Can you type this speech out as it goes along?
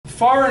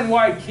far and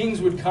wide kings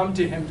would come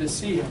to him to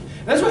see him.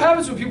 And that's what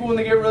happens with people when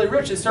they get really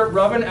rich. They start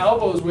rubbing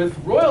elbows with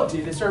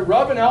royalty. They start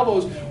rubbing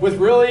elbows with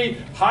really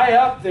high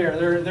up there.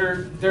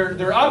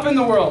 They're up in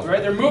the world,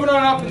 right? They're moving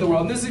on up in the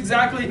world. And this is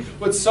exactly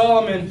what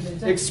Solomon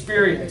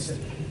experienced.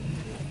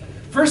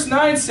 Verse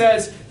 9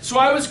 says, "So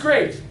I was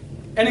great,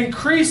 and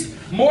increased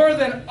more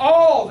than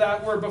all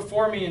that were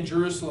before me in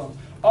Jerusalem.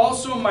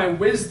 Also my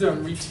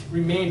wisdom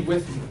remained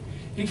with me."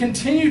 He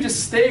continued to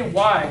stay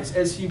wise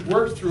as he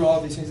worked through all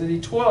these things, as he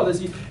toiled,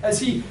 as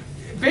he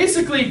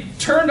basically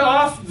turned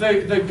off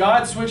the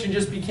God switch and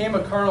just became a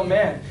carnal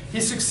man. He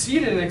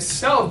succeeded and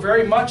excelled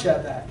very much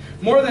at that.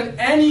 More than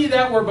any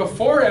that were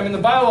before him, and the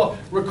Bible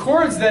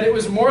records that it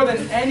was more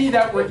than any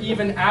that were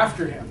even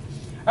after him.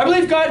 I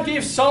believe God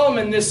gave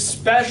Solomon this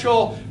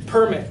special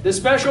permit, this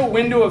special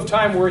window of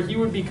time where he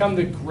would become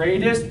the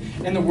greatest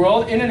in the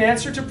world in an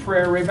answer to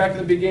prayer right back at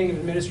the beginning of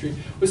the ministry,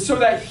 was so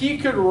that he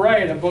could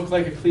write a book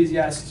like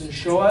Ecclesiastes and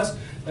show us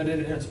that it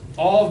is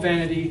all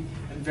vanity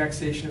and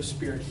vexation of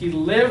spirit. He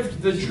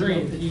lived the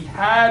dream. He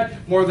had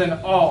more than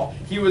all.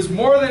 He was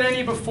more than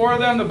any before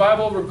them. The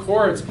Bible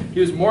records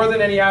he was more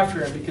than any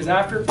after him, because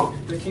after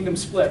the kingdom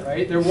split,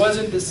 right? There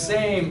wasn't the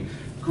same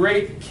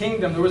great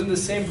kingdom. There wasn't the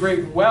same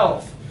great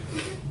wealth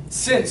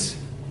since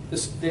the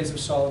days of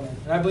Solomon.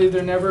 And I believe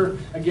there never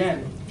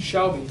again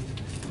shall be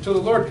until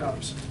the Lord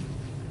comes.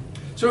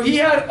 So he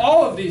had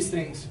all of these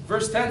things.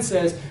 Verse 10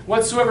 says,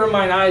 "Whatsoever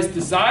mine eyes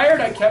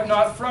desired, I kept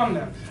not from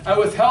them. I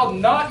withheld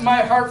not my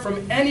heart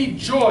from any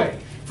joy.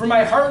 For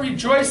my heart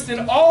rejoiced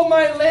in all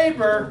my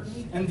labor,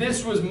 and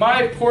this was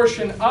my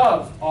portion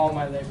of all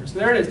my labor." So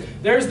there it is.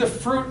 There's the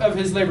fruit of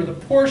his labor. The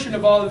portion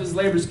of all of his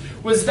labors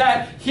was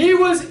that he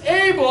was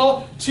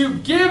able to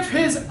give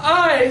his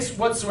eyes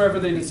whatsoever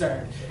they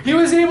desired. He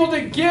was able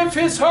to give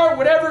his heart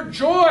whatever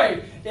joy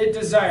it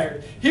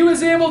desired. He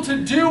was able to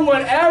do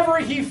whatever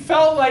he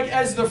felt like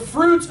as the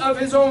fruits of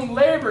his own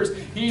labors.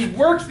 He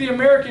worked the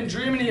American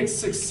dream, and he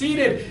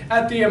succeeded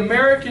at the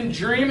American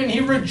dream, and he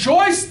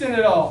rejoiced in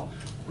it all,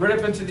 right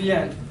up until the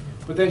end.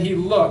 But then he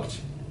looked.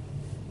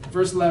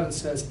 Verse 11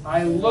 says,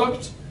 "I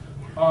looked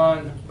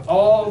on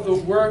all the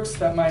works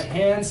that my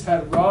hands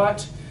had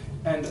wrought,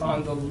 and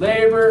on the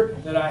labor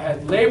that I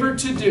had labored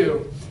to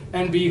do,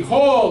 and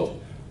behold,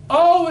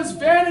 all was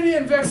vanity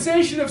and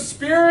vexation of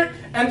spirit,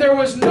 and there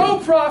was no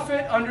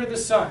profit under the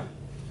sun."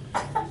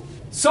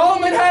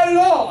 Solomon had it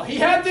all. He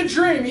had the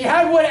dream. He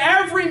had what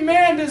every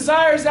man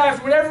desires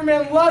after, what every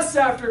man lusts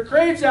after,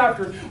 craves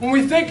after. When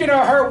we think in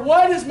our heart,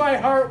 what does my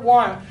heart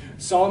want?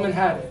 Solomon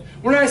had it.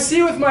 When I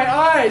see with my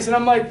eyes, and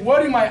I'm like,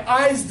 what do my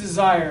eyes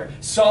desire?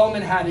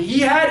 Solomon had it.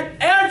 He had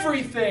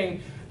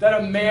everything that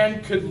a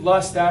man could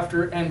lust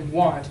after and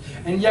want.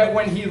 And yet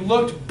when he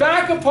looked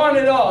back upon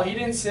it all, he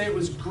didn't say it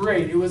was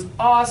great. It was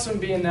awesome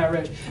being that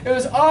rich. It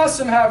was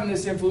awesome having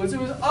this influence. It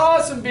was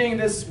awesome being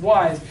this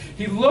wise.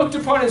 He looked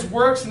upon his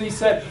works and he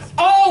said,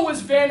 all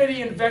was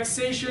vanity and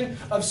vexation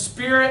of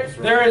spirit.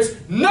 Right. There is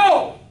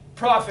no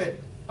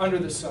profit under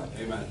the sun.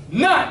 Amen.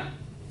 None.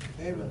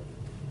 Amen.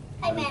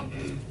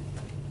 Amen.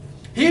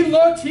 He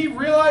looked, he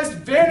realized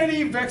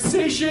vanity,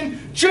 vexation,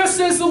 just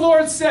as the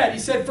Lord said. He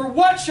said, "For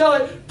what shall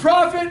it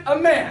profit a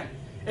man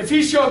if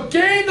he shall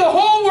gain the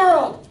whole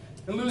world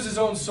and lose his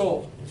own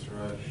soul?" That's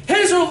right.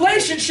 His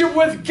relationship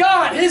with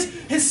God, his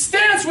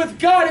stance with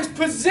God, his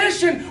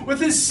position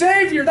with his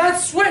Savior, that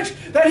switch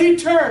that he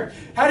turned,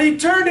 had he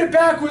turned it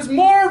back, was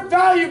more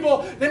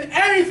valuable than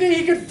anything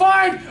he could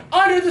find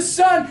under the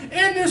sun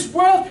in this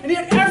world. And he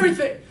had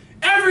everything,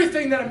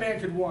 everything that a man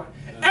could want.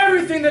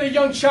 Everything that a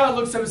young child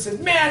looks up and says,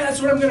 man,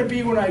 that's what I'm going to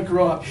be when I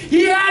grow up.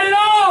 He had it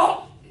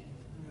all.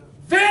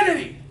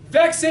 Vanity,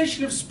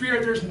 vexation of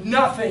spirit, there's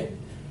nothing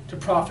to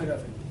profit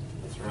of it.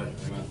 That's right.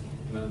 Amen.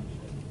 Amen.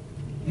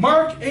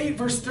 Mark 8,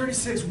 verse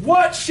 36,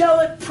 "What shall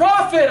it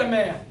profit a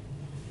man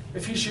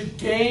if he should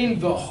gain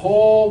the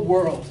whole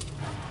world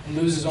and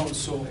lose his own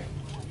soul?"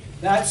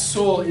 That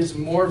soul is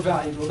more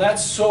valuable. That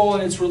soul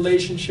in its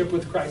relationship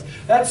with Christ,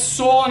 that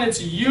soul in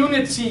its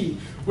unity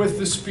with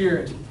the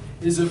Spirit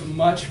is of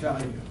much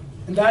value.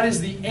 And that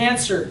is the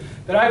answer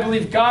that I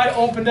believe God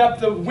opened up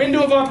the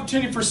window of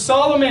opportunity for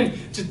Solomon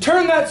to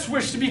turn that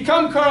switch, to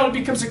become carnal, to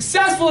become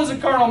successful as a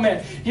carnal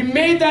man. He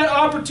made that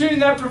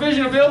opportunity, that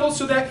provision available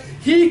so that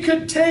he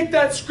could take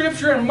that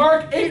scripture in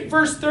Mark 8,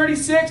 verse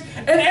 36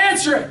 and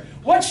answer it.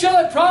 What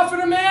shall it profit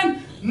a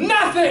man?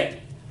 Nothing.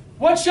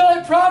 What shall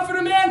it profit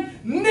a man?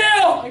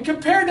 Nil. And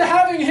compared to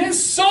having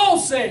his soul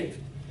saved,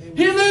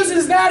 he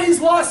loses that, he's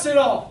lost it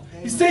all.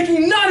 He's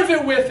taking none of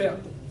it with him.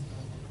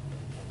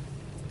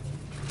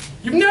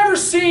 You've never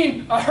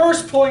seen a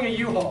hearse pulling a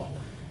U-Haul.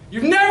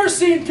 You've never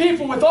seen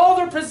people with all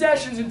their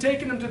possessions and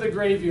taking them to the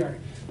graveyard.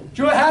 Do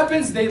you know what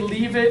happens? They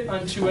leave it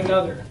unto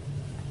another.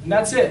 And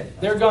that's it.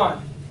 They're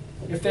gone.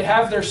 If they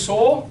have their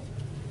soul,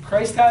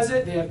 Christ has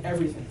it, they have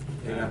everything.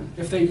 Yeah.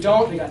 If they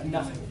don't, they got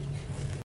nothing.